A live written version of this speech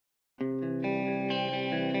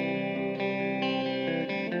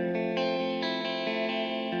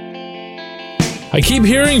I keep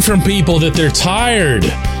hearing from people that they're tired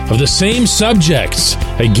of the same subjects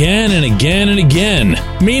again and again and again.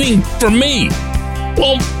 Meaning for me.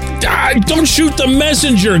 Well, don't shoot the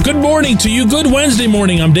messenger. Good morning to you. Good Wednesday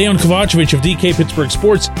morning. I'm Dejan Kovacevic of DK Pittsburgh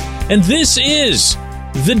Sports. And this is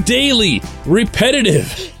the daily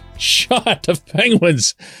repetitive shot of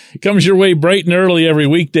Penguins. It comes your way bright and early every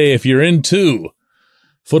weekday if you're into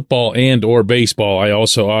football and or baseball. I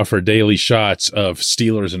also offer daily shots of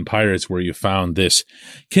Steelers and Pirates where you found this.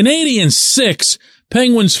 Canadians 6,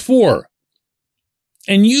 Penguins 4.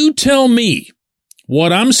 And you tell me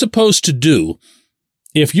what I'm supposed to do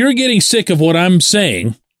if you're getting sick of what I'm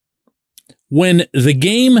saying when the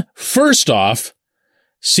game, first off,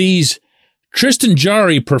 sees Tristan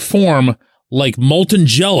Jarry perform like molten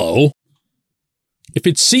jello, if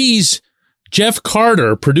it sees Jeff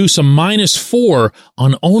Carter produce a -4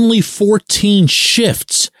 on only 14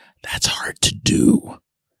 shifts, that's hard to do.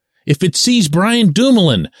 If it sees Brian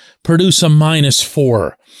Dumoulin produce a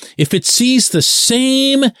 -4, if it sees the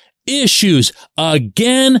same issues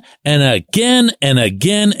again and again and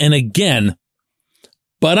again and again,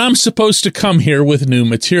 but I'm supposed to come here with new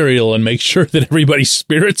material and make sure that everybody's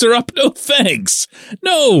spirits are up, no thanks.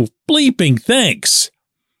 No bleeping thanks.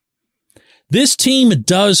 This team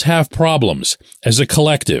does have problems as a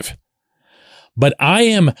collective, but I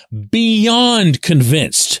am beyond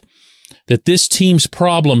convinced that this team's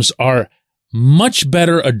problems are much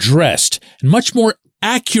better addressed and much more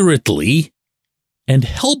accurately and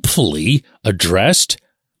helpfully addressed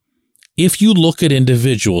if you look at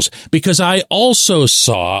individuals, because I also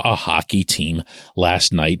saw a hockey team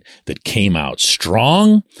last night that came out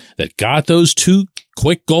strong, that got those 2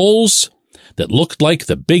 quick goals, that looked like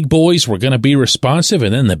the big boys were going to be responsive,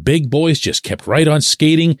 and then the big boys just kept right on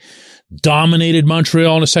skating, dominated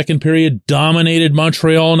Montreal in the second period, dominated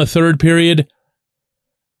Montreal in the third period.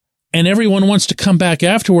 And everyone wants to come back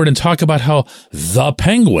afterward and talk about how the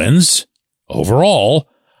Penguins, overall,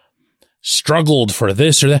 struggled for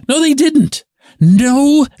this or that. No, they didn't.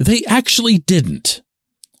 No, they actually didn't.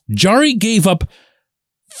 Jarry gave up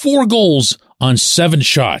 4 goals on 7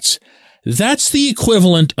 shots. That's the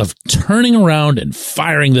equivalent of turning around and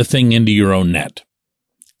firing the thing into your own net.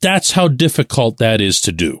 That's how difficult that is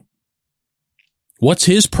to do. What's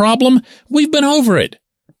his problem? We've been over it.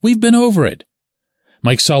 We've been over it.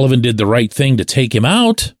 Mike Sullivan did the right thing to take him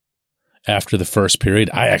out after the first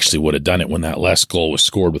period. I actually would have done it when that last goal was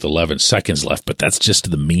scored with 11 seconds left, but that's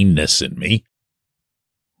just the meanness in me.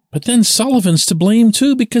 But then Sullivan's to blame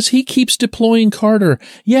too, because he keeps deploying Carter.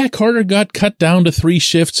 Yeah, Carter got cut down to 3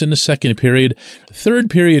 shifts in the second period. The third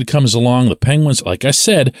period comes along. The Penguins, like I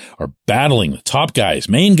said, are battling the top guys,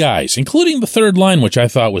 main guys, including the third line, which I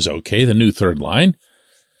thought was okay, the new third line.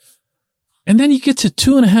 And then you get to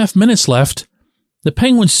 2.5 minutes left. The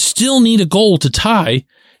Penguins still need a goal to tie,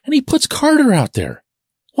 and he puts Carter out there.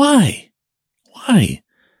 Why? Why?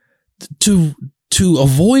 To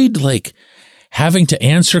avoid, having to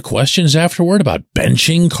answer questions afterward about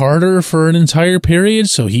benching Carter for an entire period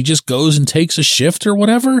so he just goes and takes a shift or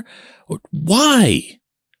whatever? Why?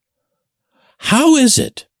 How is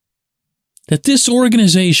it that this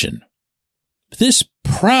organization, this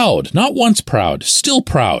proud, not once proud, still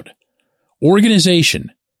proud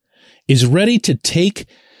organization, is ready to take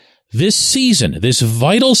this season, this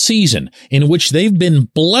vital season in which they've been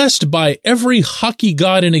blessed by every hockey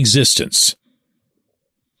god in existence,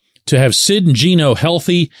 to have Sid and Gino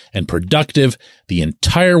healthy and productive the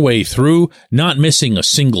entire way through, not missing a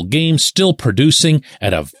single game, still producing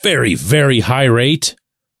at a very, very high rate,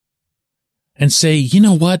 and say, you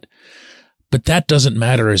know what? But that doesn't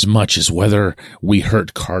matter as much as whether we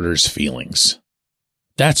hurt Carter's feelings.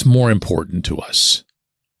 That's more important to us.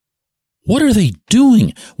 What are they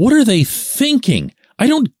doing? What are they thinking? I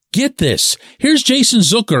don't get this. Here's Jason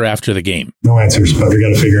Zucker after the game. No answers, but we got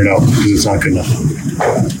to figure it out because it's not good enough.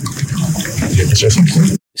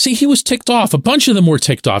 See, he was ticked off. A bunch of them were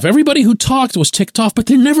ticked off. Everybody who talked was ticked off, but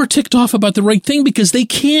they're never ticked off about the right thing because they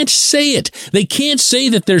can't say it. They can't say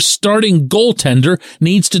that their starting goaltender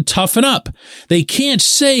needs to toughen up. They can't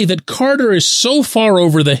say that Carter is so far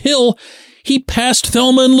over the hill, he passed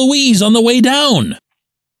Thelma and Louise on the way down.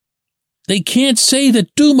 They can't say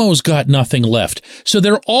that Dumo's got nothing left. So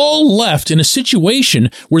they're all left in a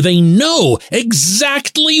situation where they know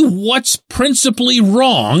exactly what's principally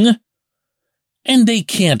wrong, and they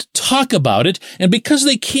can't talk about it. And because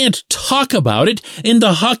they can't talk about it in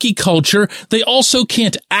the hockey culture, they also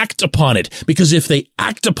can't act upon it. Because if they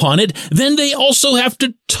act upon it, then they also have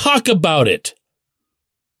to talk about it.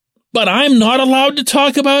 But I'm not allowed to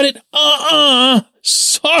talk about it?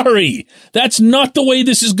 Sorry. That's not the way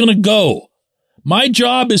this is going to go. My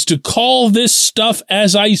job is to call this stuff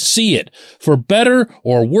as I see it, for better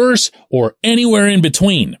or worse or anywhere in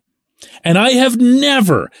between. And I have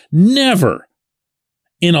never,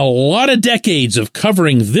 in a lot of decades of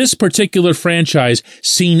covering this particular franchise,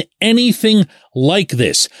 seen anything like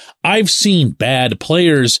this. I've seen bad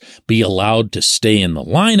players be allowed to stay in the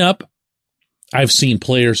lineup. I've seen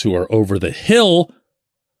players who are over the hill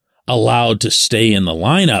allowed to stay in the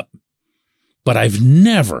lineup. But I've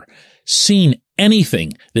never seen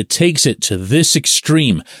anything that takes it to this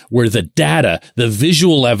extreme where the data, the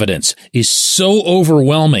visual evidence is so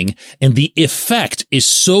overwhelming and the effect is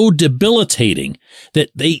so debilitating that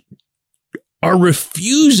they are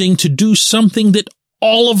refusing to do something that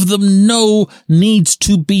all of them know needs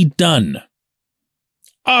to be done.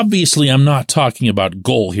 Obviously, I'm not talking about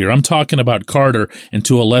Goal here. I'm talking about Carter and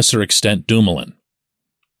to a lesser extent Dumoulin.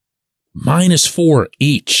 -4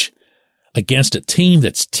 each. Against a team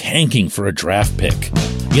that's tanking for a draft pick,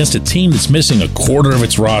 against a team that's missing a quarter of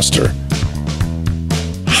its roster.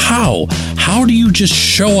 How? How do you just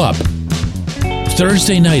show up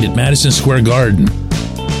Thursday night at Madison Square Garden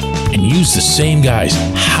and use the same guys?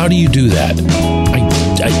 How do you do that?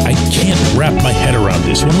 I can't wrap my head around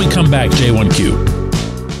this. When we come back, J1Q.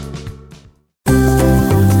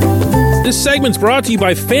 This segment's brought to you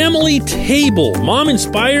by Family Table.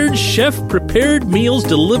 Mom-inspired, chef-prepared meals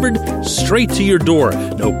delivered straight to your door.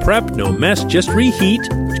 No prep, no mess, just reheat,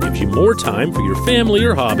 which gives you more time for your family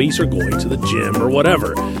or hobbies or going to the gym or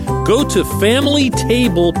whatever. Go to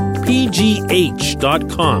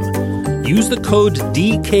FamilyTablePGH.com. Use the code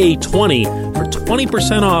DK20 for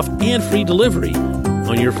 20% off and free delivery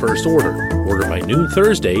on your first order. Order by noon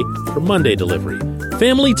Thursday for Monday delivery.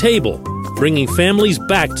 Family Table, bringing families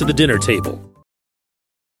back to the dinner table.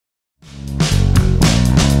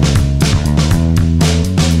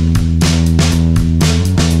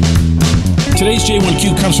 Today's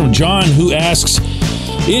J1Q comes from John, who asks,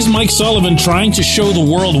 is Mike Sullivan trying to show the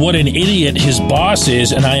world what an idiot his boss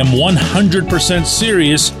is? And I am 100%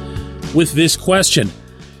 serious with this question.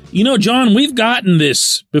 You know, John, we've gotten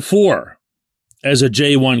this before as a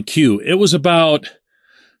J1Q. It was about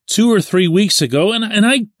 2 or 3 weeks ago, and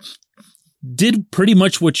I did pretty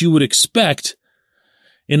much what you would expect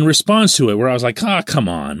in response to it, where I was like, come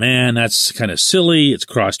on, man, that's kind of silly. It's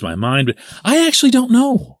crossed my mind. But I actually don't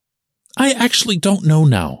know. I actually don't know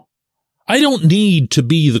now. I don't need to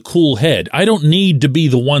be the cool head. I don't need to be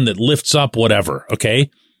the one that lifts up whatever, okay?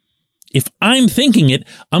 If I'm thinking it,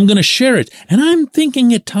 I'm going to share it. And I'm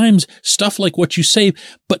thinking at times stuff like what you say,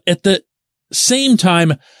 but at the same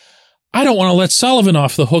time, I don't want to let Sullivan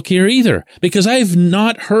off the hook here either, because I've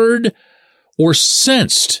not heard or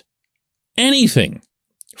sensed anything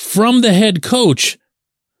from the head coach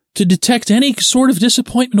to detect any sort of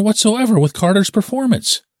disappointment whatsoever with Carter's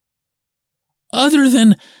performance. Other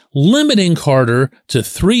than limiting Carter to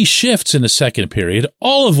 3 shifts in the second period,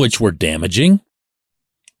 all of which were damaging,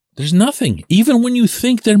 there's nothing. Even when you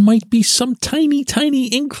think there might be some tiny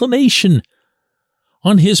inclination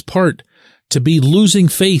on his part to be losing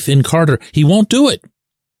faith in Carter, he won't do it.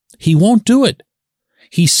 He won't do it.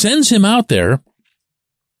 He sends him out there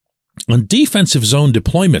on defensive zone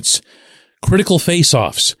deployments, critical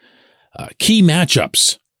face-offs, key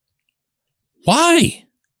matchups. Why?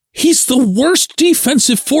 He's the worst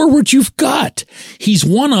defensive forward you've got. He's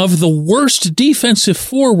one of the worst defensive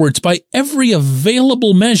forwards by every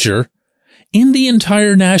available measure in the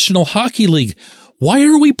entire National Hockey League. Why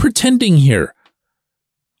are we pretending here?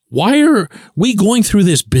 Why are we going through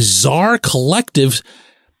this bizarre collective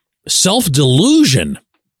self-delusion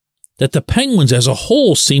that the Penguins as a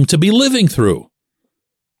whole seem to be living through?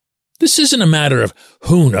 This isn't a matter of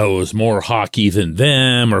who knows more hockey than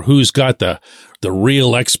them or who's got the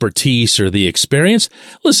real expertise or the experience.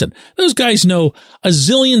 Listen, those guys know a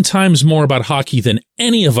zillion times more about hockey than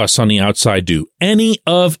any of us on the outside do. Any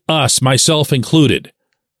of us, myself included.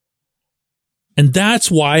 And that's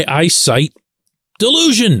why I cite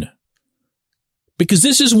delusion. Because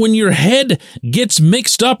this is when your head gets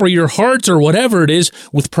mixed up, or your heart or whatever it is,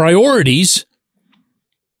 with priorities.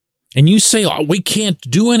 And you say, we can't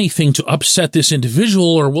do anything to upset this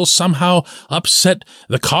individual, or we'll somehow upset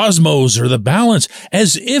the cosmos or the balance,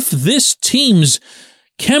 as if this team's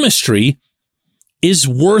chemistry is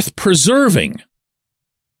worth preserving.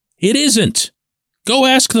 It isn't. Go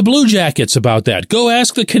ask the Blue Jackets about that. Go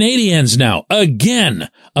ask the Canadiens now, again,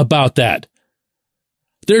 about that.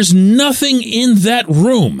 There's nothing in that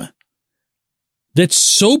room that's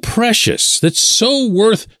so precious, that's so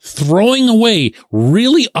worth throwing away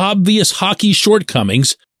really obvious hockey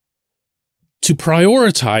shortcomings to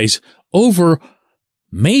prioritize over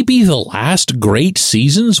maybe the last great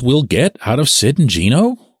seasons we'll get out of Sid and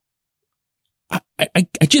Gino? I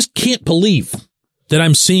just can't believe that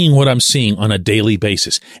I'm seeing what I'm seeing on a daily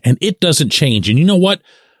basis, and it doesn't change. And you know what?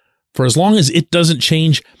 For as long as it doesn't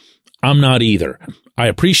change, I'm not either. I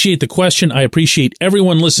appreciate the question. I appreciate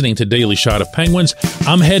everyone listening to Daily Shot of Penguins.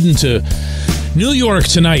 I'm heading to New York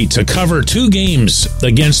tonight to cover 2 games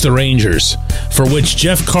against the Rangers, for which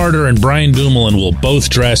Jeff Carter and Brian Dumoulin will both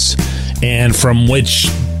dress, and from which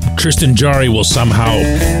Tristan Jarry will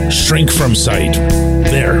somehow shrink from sight.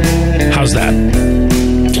 There. How's that?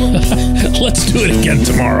 Let's do it again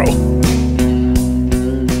tomorrow.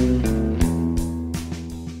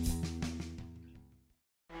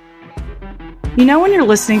 You know when you're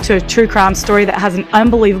listening to a true crime story that has an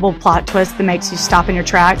unbelievable plot twist that makes you stop in your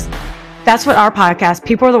tracks? That's what our podcast,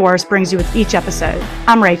 People Are the Worst, brings you with each episode.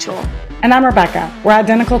 I'm Rachel. And I'm Rebecca. We're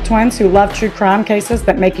identical twins who love true crime cases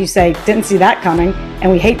that make you say, didn't see that coming,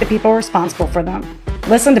 and we hate the people responsible for them.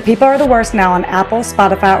 Listen to People Are the Worst now on Apple,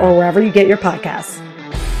 Spotify, or wherever you get your podcasts.